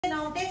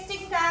Now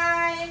tasting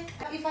time.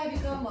 If I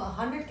become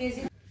 100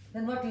 kg,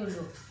 then what you will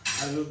do?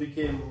 I will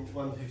become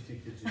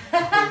 150 kg.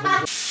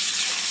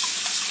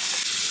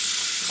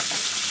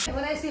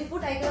 When I say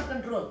food, I cannot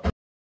control.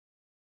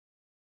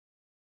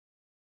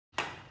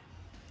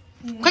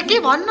 के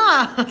भन्न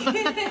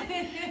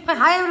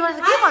हाय everyone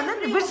के भन्नु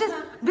नि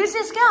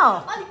बिर्सेस क्या हो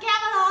अनि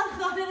क्यामेरा अन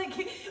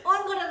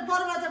गरेर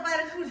दरवाजा बाहिर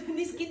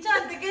निस्किन्छ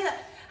अनि के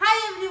हाय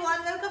everyone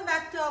welcome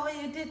back to our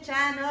YouTube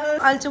channel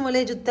अहिले चाहिँ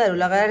मैले जुत्ताहरू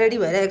लगाएर रेडी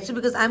भइरहेको छु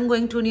because I am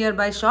going to near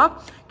by शप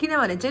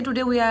किनभने चाहिँ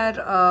टुडे वी आर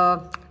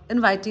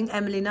इन्भाइटिङ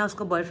एमिलिना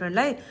उसको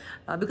बोयफ्रेन्डलाई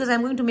because I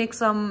am going to make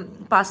some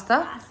pasta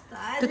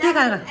त्यही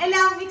कारण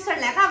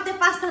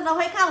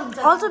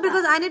also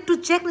because I need to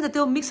check नि त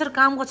त्यो मिक्सर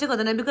काम गर्छ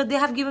गर्दैन because they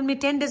have given me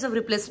 10 days of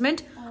replacement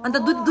अन्त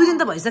दुई दिन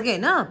त भइसक्यो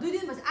हैन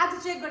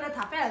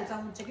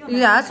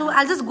या सो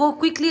I just go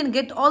quickly end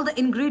gate all the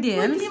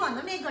ingredients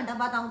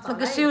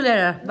okay C you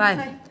later bye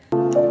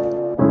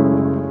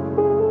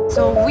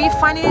So we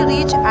finally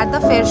reached at the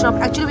fair shop.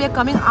 Actually, we are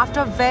coming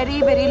after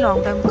very long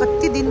time.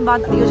 कति दिन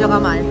बाद यो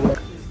जग्गामा आए.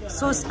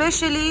 So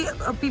especially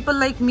people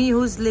like me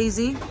who's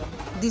lazy,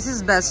 this is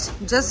best.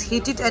 Just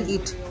heat it and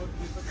eat.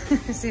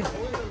 See,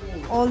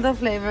 all the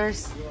flavors.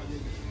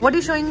 What are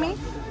you showing me?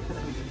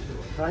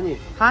 Honey.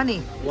 Honey.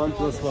 1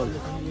 + 1.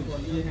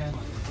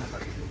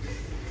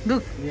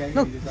 Look.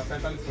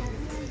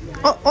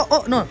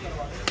 Oh, no.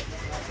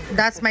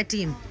 That's my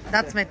team.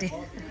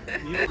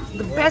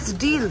 The best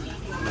deal.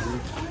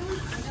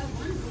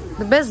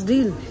 The best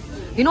deal.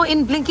 You know, in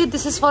Blinkit,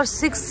 this is for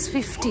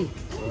 650.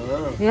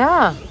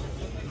 Yeah.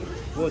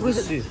 What is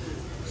it?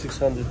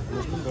 600.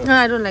 No,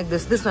 I don't like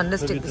this. This one.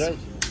 Let's take this.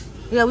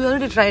 Yeah, we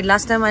already tried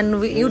last time, and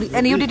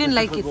you didn't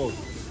like it.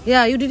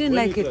 Yeah, you didn't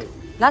like it.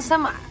 Last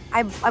time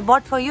I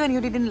bought for you, and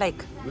you didn't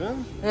like.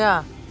 When? Yeah.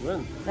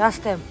 When?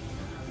 Last time.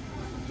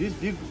 This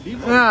big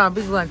one? Yeah,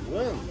 big one.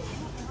 When?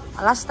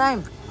 Last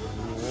time.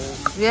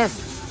 Yes.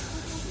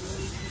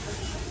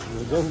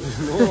 I don't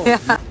know.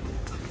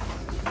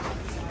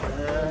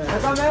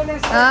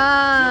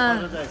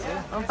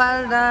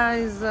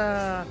 Paradise.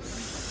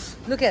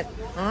 Look at.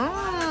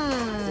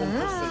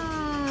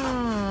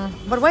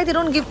 But why they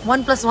don't give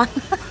 1 + 1?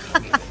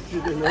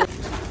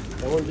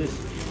 I want this.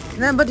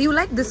 No, but you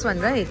like this one,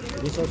 right?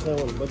 This also I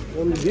want, but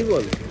only big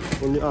one.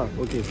 Only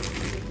okay.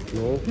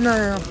 No. No.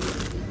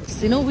 So,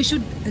 you know, we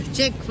should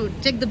check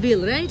the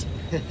bill, right?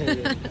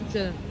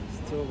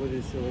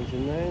 Strawberry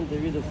 79,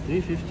 David of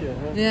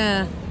 350.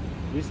 Yeah.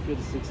 Biscuit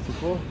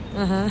 64.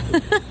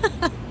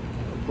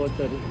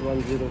 Butter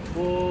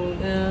 104.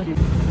 Yeah.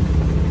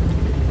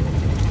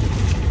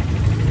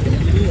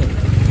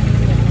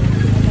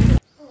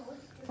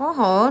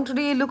 Oh,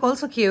 today you look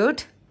also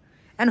cute.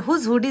 And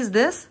whose hood is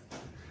this?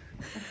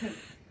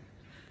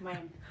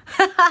 Mine.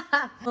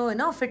 हो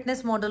no fitness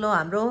model हो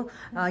हाम्रो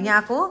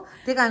यहाँको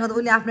त्यही कारणले गर्दा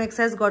उले आफ्नो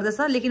exercise गर्दैछ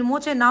लेकिन म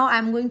चाहिँ now I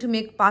am going to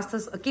make pasta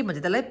के भन्छ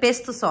त्यसलाई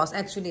pesto sauce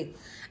actually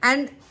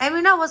end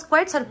एमिना was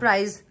quite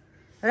surprise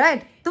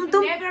right तुम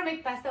never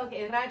make pasta.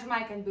 Okay, rajma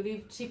I can believe,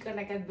 chicken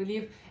I can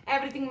believe,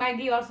 everything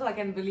Maggi also I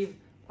can believe.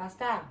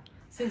 Pasta.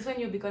 Since when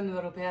you become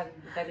European,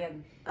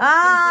 Italian?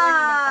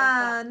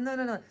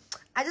 No.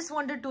 I just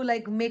wanted to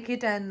like make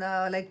it and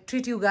like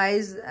treat you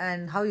guys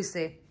and how you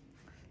say,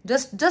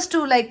 just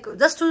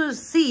to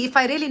see if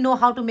I really know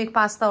how to make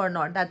pasta or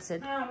not. That's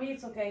it. Me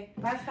it's okay.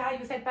 Pasta.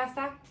 You said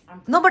pasta.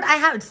 No, but I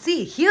have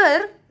see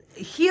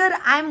here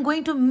I'm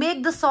going to make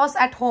the sauce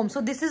at home.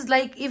 So this is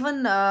like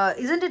even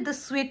isn't it the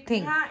sweet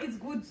thing? Yeah, it's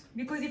good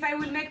because if I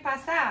will make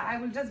pasta, I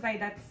will just buy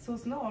that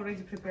sauce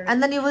already prepared.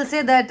 And then you will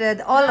say that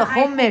all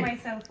homemade. I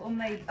myself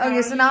homemade.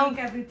 Okay, so now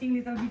everything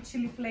little bit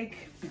chili flake.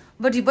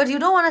 But you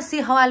don't want to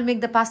see how I'll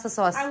make the pasta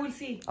sauce. I will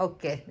see.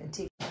 Okay.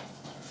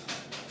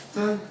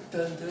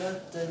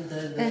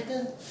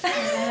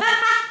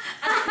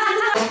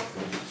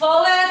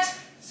 Forward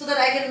so that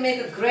I can make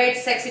a great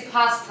sexy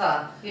pasta.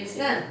 You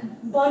understand?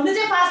 भन्नु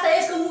चाहिँ pasta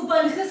यसको मुख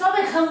बन्ने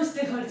सबै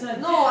खाउस्ते गर्छ.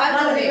 No, I'm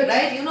not big,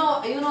 right? You know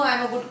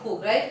I'm a good cook,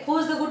 right?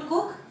 Who's the good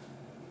cook?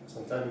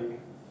 Sometimes you.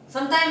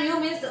 Sometime you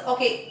means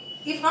okay.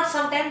 If not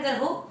sometime, then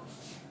who?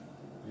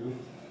 You.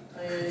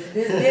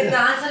 The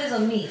answer is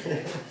on me.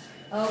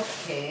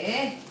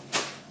 Okay.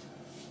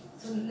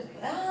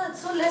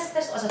 So let's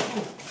test also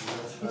two.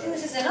 You think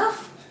this is enough?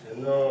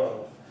 Enough.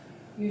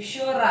 You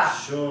sure?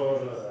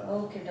 Sure.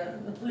 Okay,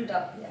 done. Pull it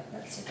up. Yeah,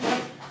 that's it.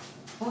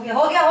 हो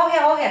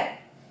गया.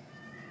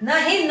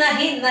 Nahin.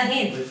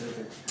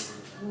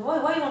 Why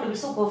you want to be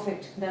so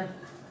perfect? Done.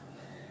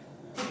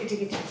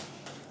 Take it.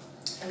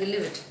 I will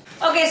leave it.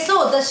 Okay, so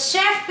the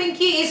chef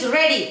Pinky is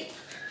ready.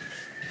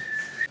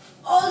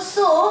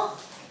 Also,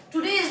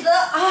 today is the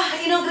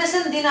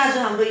inauguration दिन आज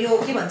हाम्रो यो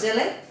के भन्छ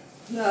यसलाई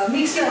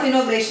mixing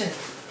inauguration.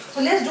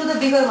 So let's do the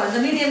bigger one, the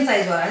medium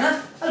size one, हैन?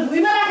 अलि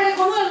भुइँमा राखेर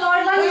गर्नु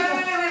लड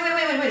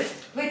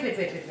Wait.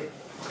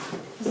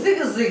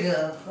 Zigga.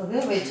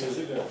 Okay, wait.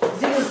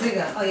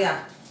 Zigga. Oh yeah.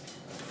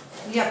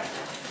 Yep.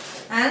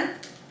 And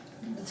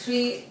the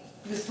 3,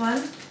 this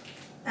one,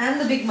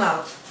 and the big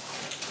mouth,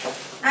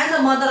 and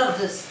the mother of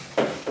this.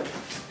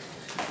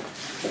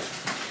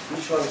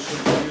 Which one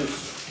should we use?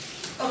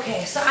 Okay,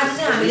 so आज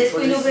चाहिँ हामीले यसको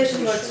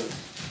innovation गर्छौँ.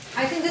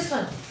 I think this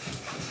one.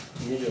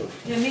 Medium.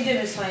 Yeah, medium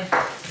is fine.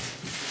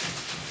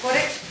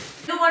 Correct?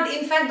 You know what?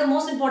 In fact, the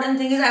most important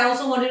thing is I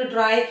also wanted to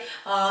try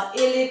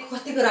यसले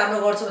कतिको राम्रो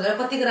गर्छ भनेर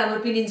कतिको राम्रो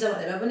पिनिन्छ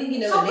भनेर पनि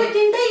किनभने सबै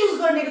तिनटै युज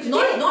गर्नेको छु.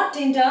 not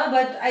tinta,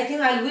 but I think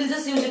I will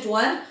just use it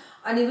one.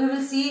 अनि we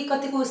will see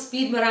कतिको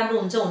स्पिडमा राम्रो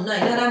हुन्छ हुन्न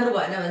हैन. राम्रो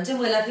भएन भने चाहिँ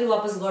मैले फेरि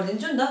वापस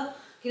गरिदिन्छु नि त.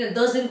 किन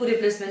 10 दिनको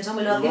रिप्लेसमेन्ट छ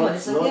मैले अघि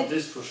भनिसके. Not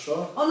this for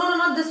sure. Oh no,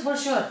 not this for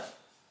sure.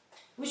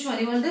 Which one?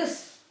 You want this?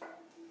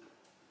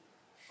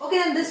 Okay,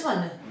 then this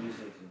one.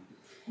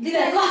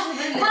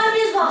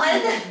 Confused भयो.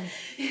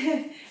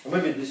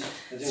 Maybe this.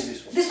 I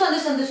think this one.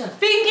 This one.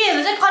 पिङ्कीहरु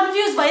चाहिँ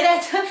कन्फ्युज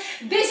भइरहेछ.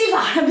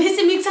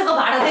 बेसी मिक्सरको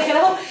भाडा देखेर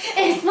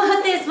यसमा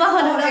त्यसमा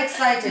भनेर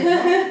Excited.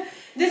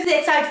 This is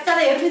excited. तर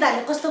हेर्नु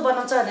दाइले कस्तो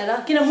बनाउँछ भनेर.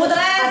 किन म त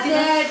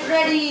Get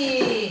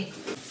ready.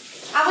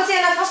 अब चाहिँ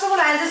यसलाई first of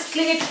all I'll just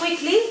clean it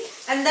quickly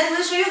and then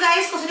we'll show you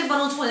guys कसरी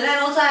बनाउँछु भनेर.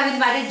 And also I have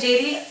invited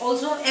Jerry,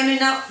 also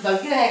Emina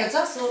ढल्किरहेको छ.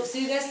 So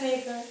see you guys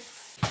later.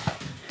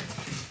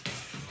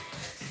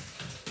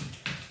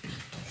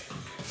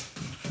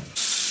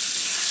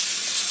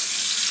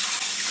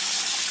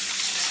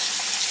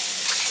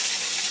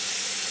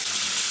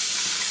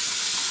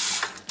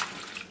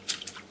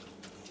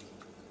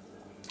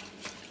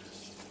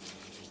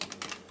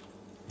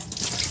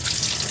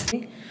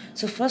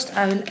 So first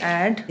I will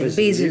add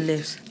basil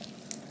leaves.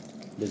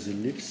 Basil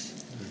leaves.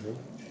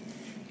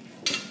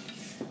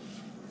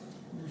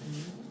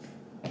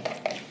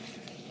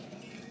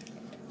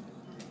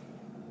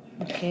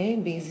 Okay,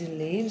 basil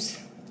leaves.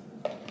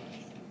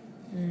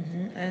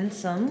 And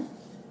some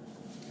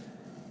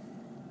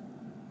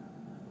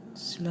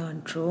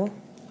cilantro.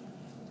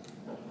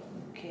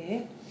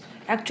 Okay.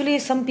 Actually,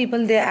 some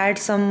people they add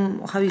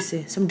some, how you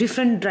say, some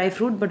different dry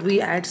fruit, but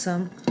we add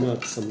some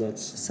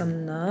Nuts.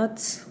 some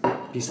nuts.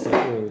 Pista,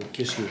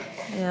 cashew.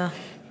 Yeah.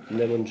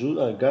 Lemon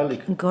juice,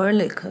 garlic.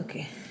 Garlic,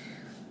 okay.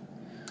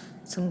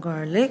 Some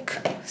garlic,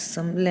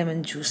 some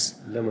lemon juice.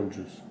 Lemon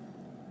juice.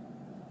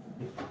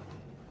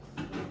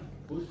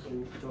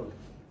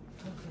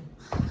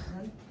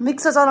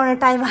 Mixer चलाउने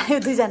time आयो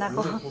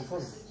दुईजनाको.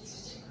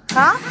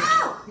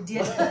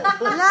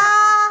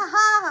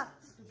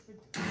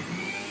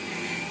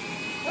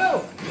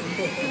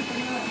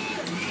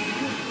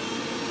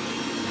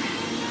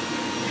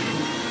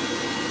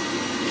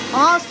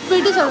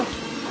 Speedy छ.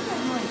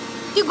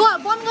 त्यो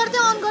बन्द गर्दै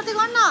अन गर्दै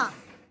गर्न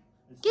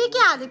के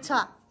हालेको छ.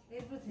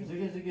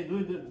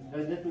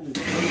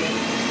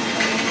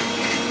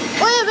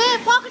 ओए बे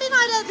पक्डिन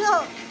अहिले थियो.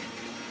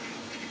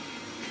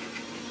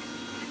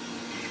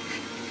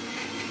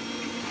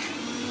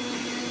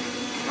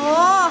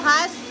 Oh,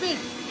 high speed.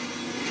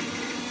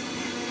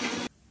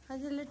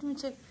 Let me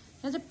check.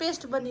 यहाँ चाहिँ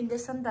पेस्ट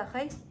बनिँदैछ नि त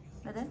खै.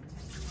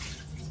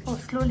 Oh,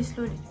 slowly.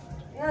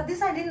 Yeah,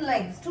 this I didn't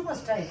like. It's too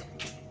much tight.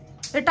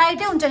 यो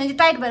टाइटै हुन्छ नि.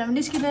 टाइट भएर पनि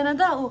निस्किँदैन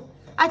त. Oh,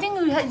 I think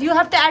you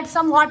have to add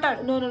some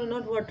water. No,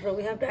 not water.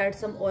 We have to add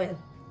some oil.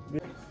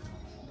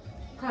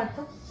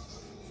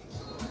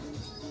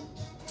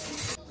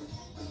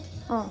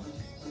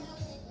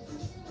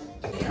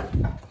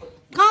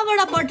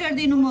 कहाँबाट butter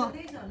दिनु म.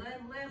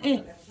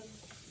 ए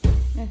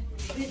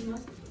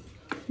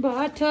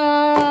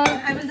butter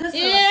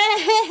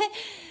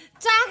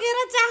चाखेर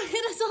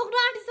सक्नु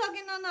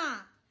आँटिसकेन न.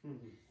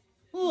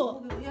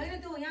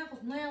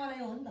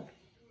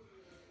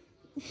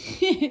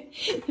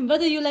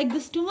 But you like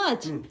this too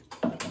much?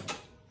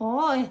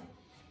 Oh,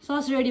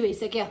 sauce ready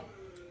भइसक्यो.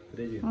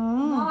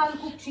 Now I'll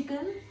cook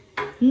chicken.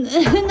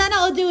 न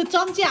त्यो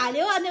चम्ची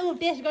हाल्यो अनि ऊ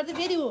टेस्ट गर्दै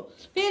फेरि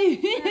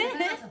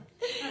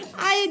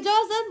आई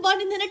जसम्म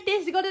बनिँदैन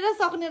टेस्ट गरेर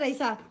सक्ने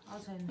रहेछ.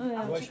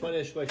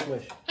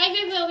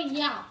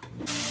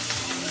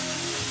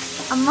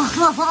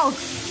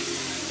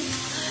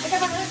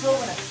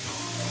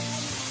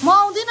 म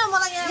आउँदिनँ.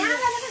 मलाई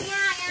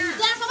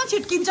त्यहाँसम्म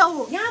छिट्किन्छ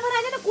ऊ. यहाँबाट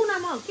आएन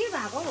कुनामा के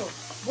भएको हो.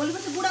 भोलि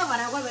पछि बुढा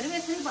भएर गयो भने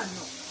यसरी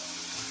भन्नु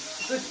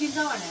छिट्किन्छ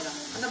भनेर.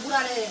 अन्त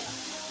बुढाले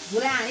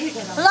भुरा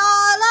हानिरहेछ. ल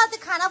त्यो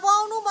खाना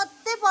बनाउनु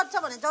मात्रै पर्छ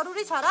भने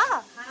जरुरी छ र.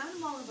 खाना पनि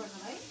बनाउनु पर्छ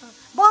है.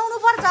 बनाउनु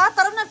पर्छ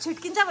तर पनि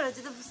छिट्किन्छ भनेर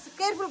चाहिँ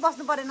केयरफुल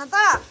बस्नु परेन त.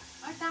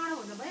 टाढो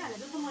हुँदा भइहाल्यो.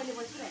 जस्तो मैले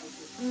बसिरहेको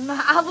छु.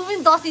 आफू पनि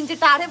 10 इन्च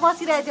टाढै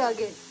बसिरहेको थियो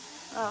अघि.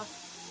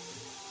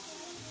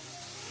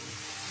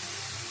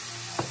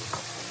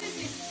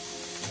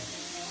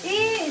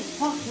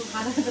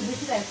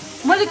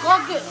 मैले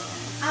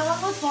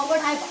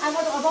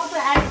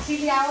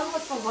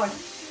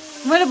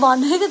मैले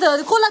भनेको त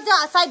कसलाई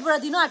चाहिँ साइडबाट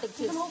दिनु आँटेको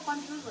थिएँ.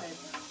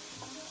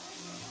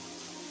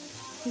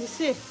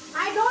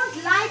 I don't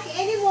like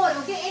anymore,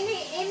 okay?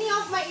 Any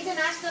of my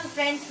international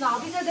friends now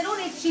because they don't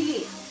eat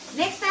chili.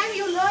 Next time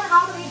you learn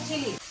how to eat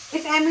chili.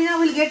 If Amina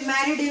will get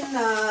married in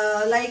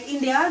like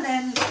India,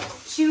 then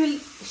she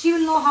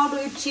will know how to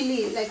eat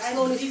chili like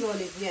slowly.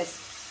 Yes.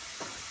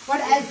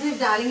 But as if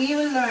darling, you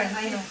will learn.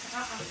 I know.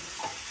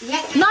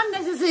 Yeah. Not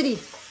necessary.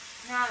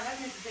 No, not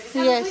necessary.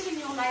 Some Yes. sweet in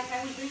your life. I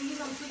will bring you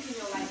some sweet in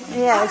your life.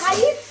 Yes. I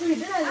eat sweet.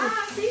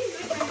 See,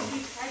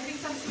 I bring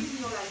some sweet in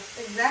your life.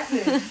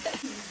 Exactly.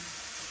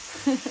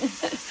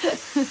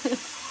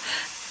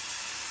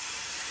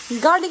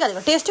 Garlic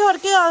हालेको टेस्टै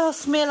अर्कै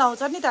smell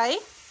आउँछ नि त है.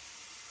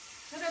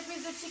 So that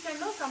means the chicken,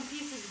 no, some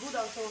piece is good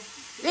also.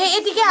 ए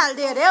यतिकै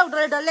हाल्दियो अरे हौ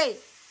डल्लै.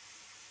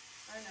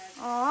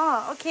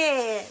 Okay.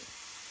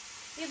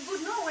 It's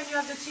good, no, when you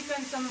have the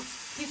chicken, some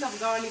piece of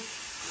garlic.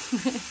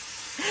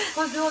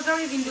 Because those are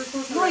in the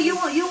sauce. No, you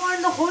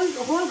want the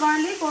whole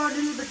garlic or a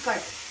little bit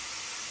cut?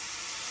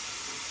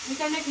 You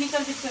can make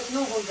little bit cut,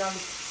 no whole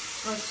garlic.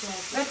 Okay.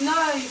 But no,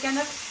 you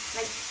cannot,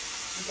 like,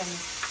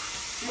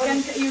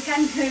 you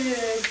can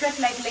cut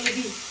like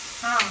lazy.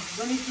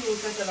 Don't need to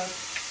cut a lot.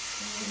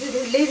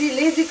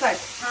 Lazy cut.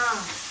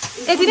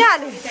 यति नै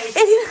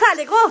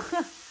हालेको.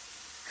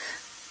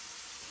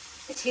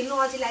 छिल्नु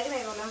अझै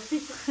लागिरहेको होला.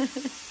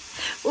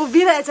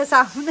 उभिरहेछ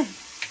सामने.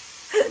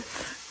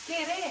 के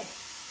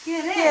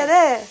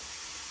रे?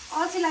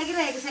 अझै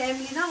लागिरहेको छ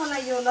एमिली न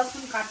मलाई यो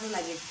लसुन काट्नु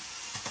लागि.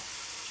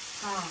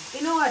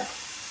 You know what?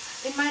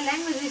 In my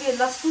language we say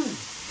lasun.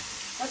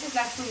 What is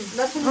lasun?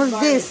 Lasun What's is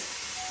this?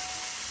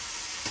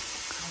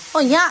 Oh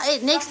yeah,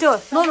 next door.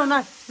 No.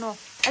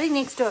 I think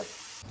next door.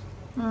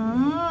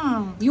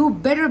 You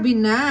better be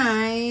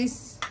nice.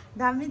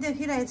 दामी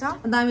देखिरहेछ.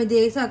 दामी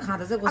देखेछ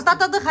खाँदा चाहिँ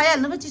कस्तो. त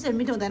खाइहाल्नु पो चिसहरू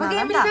मिठो हुँदैन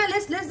होला नि त. Okay,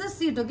 let's just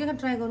see it. Okay,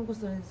 try गर्नु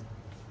कस्तो रहेछ.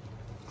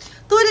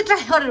 तैँले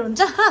ट्राई गरेर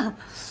हुन्छ.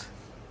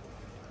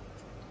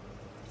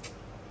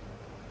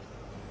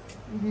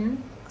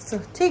 So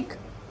ठीक.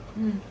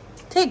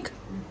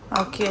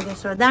 ओके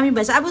त्यसो दामी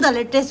भएछ. अब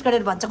उनीहरूले टेस्ट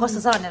गरेर भन्छ कस्तो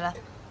छ भनेर.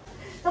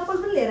 चप्पल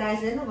पनि लिएर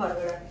आएछ हैन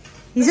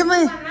घरबाट. हिजो म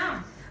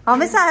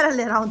हमेसा आएर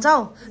लिएर आउँछ हौ.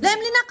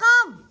 लेमलिना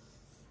कम.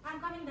 I'm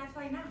coming, that's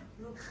why now.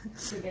 Look,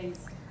 you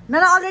guys.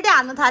 मेरो अलरेडी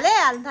हाल्नु थाले.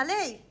 Yeah,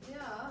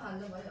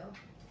 हाल्नु भयो.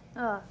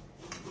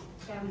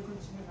 Okay, I will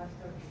continue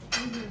after.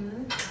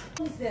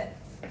 Who's there?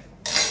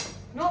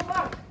 No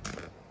fork.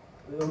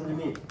 Only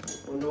me.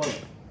 Only one.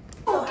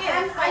 Okay,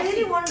 I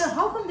really wonder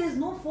how come there's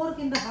no fork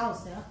in the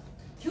house, yeah?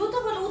 क्यों तो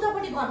बोलो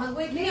उतापट्टि घरमा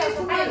गयो कि Maybe I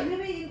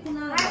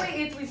will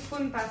eat with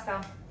spoon pasta.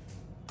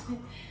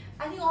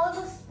 I think all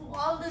this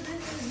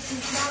is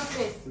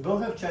downstairs. You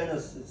don't have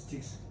China's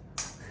sticks.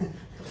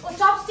 Oh,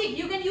 chopstick.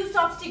 You can use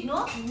chopstick,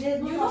 no?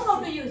 You know how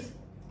to use.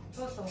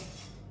 Also,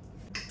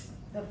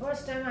 the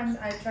first time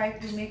I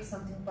tried to make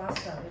something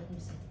pasta, let me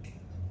see.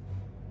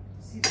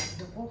 See,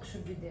 the fork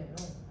should be there,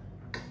 no?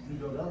 You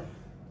don't have?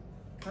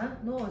 Huh?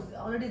 No, it's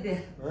already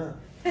there.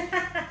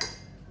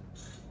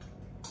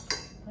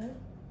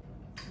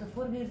 The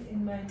fork is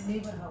in my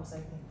neighbor house, I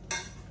think.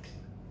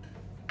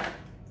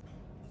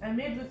 I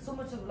made with so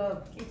much of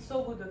love. It's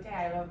so good, okay?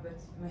 I love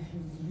it. You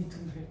give me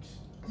too much.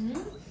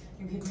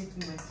 You give me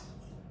too much.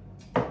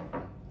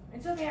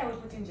 It's okay, I will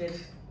put in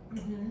jelly.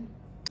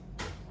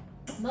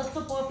 Not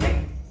so perfect,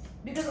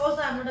 because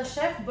also I'm not a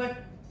chef, but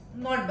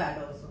not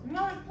bad also.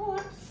 No,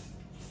 good.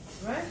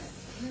 Right?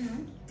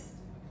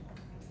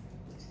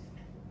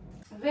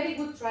 Very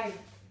good try.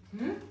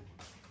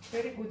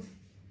 Very good.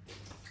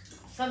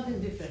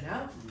 Something different,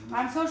 huh?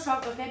 I'm so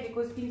shocked, okay?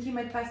 Because Pinky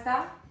made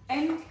pasta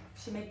and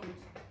she made good.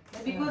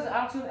 Because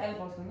Arthur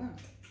helped also, no?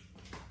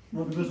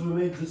 No, because we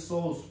made this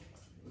sauce,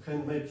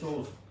 handmade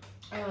sauce.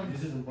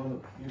 This is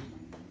important.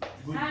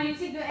 Good. You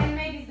see, the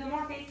handmade is the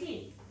more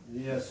tasty.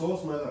 Yeah,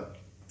 sauce matter.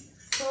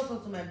 Sauce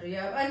also matter,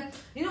 yeah. And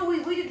you know,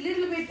 we did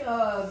little bit.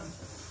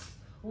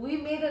 We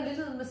made a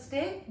little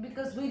mistake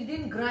because we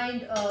didn't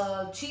grind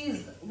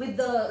cheese with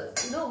the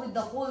with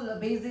the whole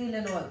basil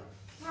and all.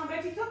 No,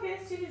 but it's okay.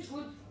 Still, it's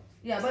good.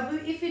 Yeah, but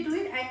if we do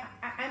it,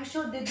 I'm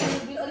sure that there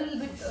will be a little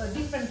bit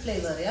different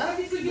flavor, yeah? But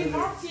it will be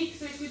more thick,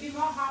 so it will be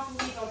more hard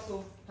to eat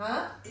also.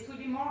 Huh? It will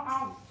be more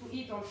hard to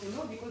eat also,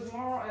 no? Because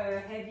more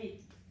heavy.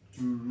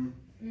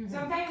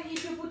 Sometimes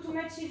if you put too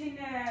much cheese in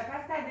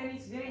pasta, then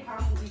it's very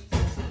hard to eat.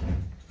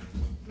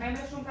 My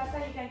mushroom pasta,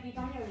 you can eat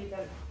only a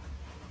little.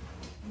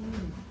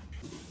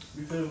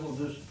 Be careful of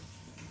this.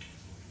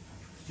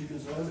 Chicken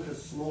salad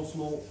has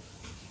small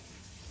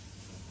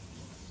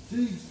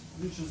things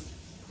which is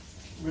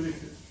very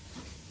heavy.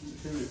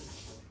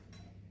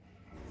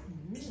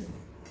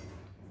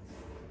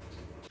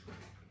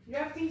 You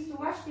have things to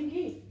wash,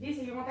 Pinky? This,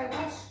 you want to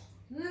wash?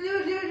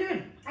 Leave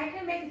it. I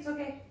can make it, it's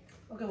okay.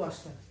 Okay, wash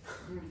them.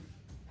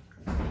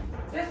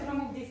 Just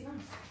remove this now.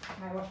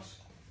 My watch,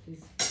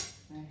 please.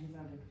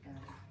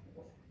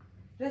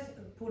 Just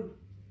pull.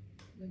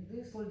 Like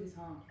this, pull this,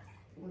 huh?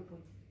 Pull.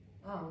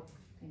 Oh,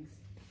 Thanks.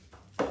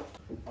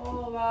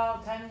 Oh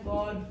wow, thank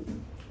God.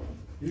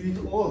 You eat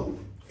all.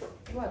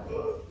 what?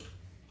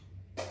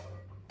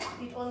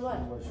 Eat all what?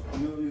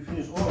 You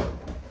finish all.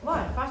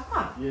 What?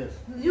 Pasta? Yes.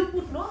 You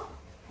put no?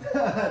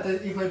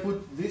 If I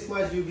put this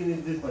much, you can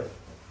eat this much.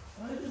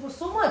 It was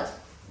so much.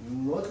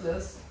 Not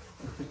less.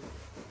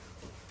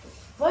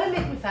 Why you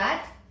make me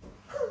fat?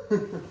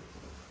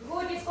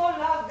 Good, it's called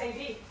love,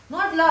 baby.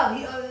 Not love.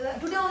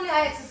 Today only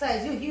I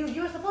exercise.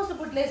 You're supposed to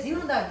put less. You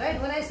know that,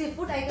 right? When I say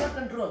food, I cannot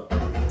control.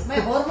 My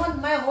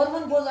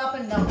hormone goes up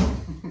and down.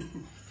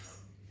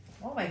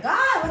 Oh my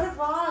God, what is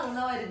wrong?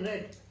 Now I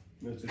regret.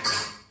 That's it.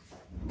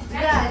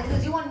 Yeah,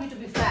 because you want me to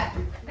be fat.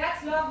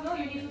 That's love, no?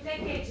 You need to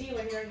take kg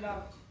when you're in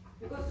love.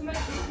 Because too much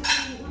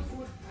good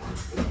food.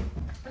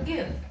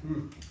 Again.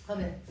 Come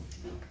here.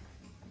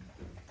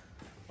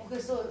 Okay,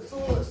 so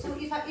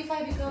if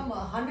I become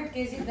 100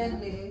 kg,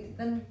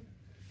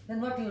 then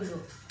what you will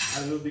do?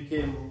 I will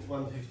become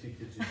 150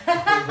 kg.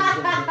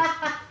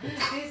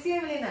 You see,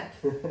 Emelina?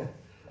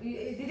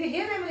 Did you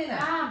hear,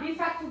 Emelina? Be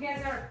fat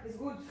together. It's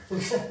good.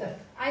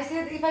 I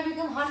said if I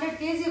become 100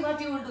 kg, what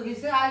you will do? He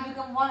said I'll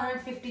become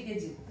 150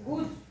 kg.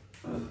 Good.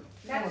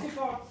 That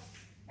support.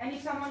 And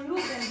if someone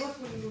lose, then both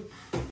will lose.